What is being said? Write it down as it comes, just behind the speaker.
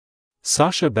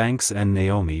Sasha Banks and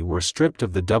Naomi were stripped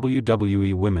of the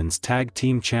WWE Women's Tag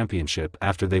Team Championship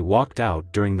after they walked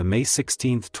out during the May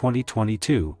 16,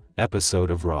 2022,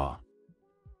 episode of Raw.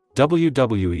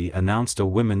 WWE announced a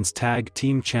Women's Tag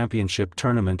Team Championship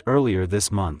tournament earlier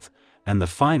this month, and the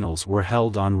finals were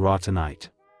held on Raw tonight.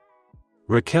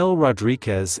 Raquel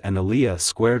Rodriquez and Aliyah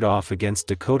squared off against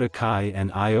Dakota Kai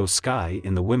and Io Sky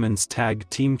in the Women's Tag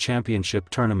Team Championship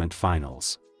Tournament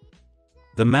Finals.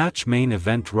 The match main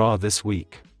event Raw this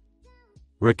week.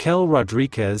 Raquel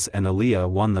Rodriquez and Aliyah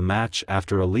won the match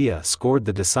after Aliyah scored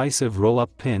the decisive roll-up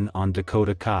pin on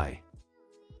Dakota Kai.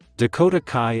 Dakota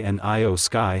Kai and Io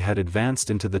Sky had advanced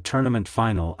into the tournament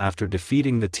final after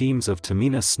defeating the teams of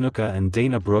Tamina Snuka and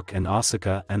Dana Brooke and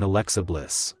Asuka and Alexa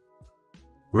Bliss.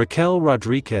 Raquel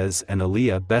Rodriquez and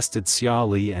Aliyah bested Xia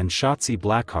Li and Shotzi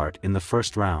Blackheart in the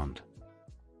first round.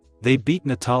 They beat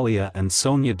Natalya and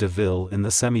Sonya Deville in the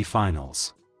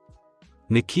semi-finals.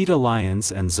 Nikita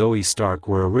Lyons and Zoe Stark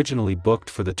were originally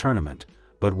booked for the tournament,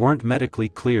 but weren't medically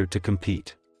cleared to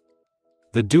compete.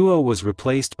 The duo was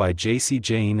replaced by Jacy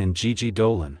Jayne and Gigi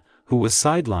Dolan, who was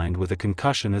sidelined with a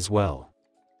concussion as well.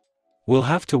 We'll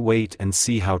have to wait and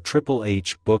see how Triple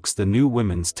H books the new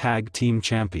Women's Tag Team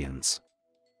Champions.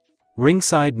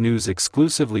 Ringside News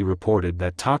exclusively reported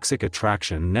that Toxic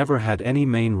Attraction never had any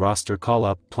main roster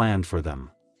call-up planned for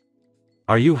them.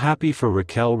 Are you happy for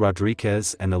Raquel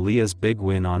Rodriquez and Aliyah's big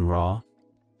win on Raw?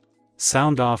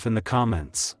 Sound off in the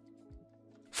comments.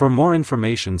 For more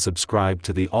information, subscribe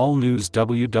to the All News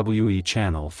WWE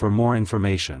channel for more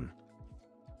information.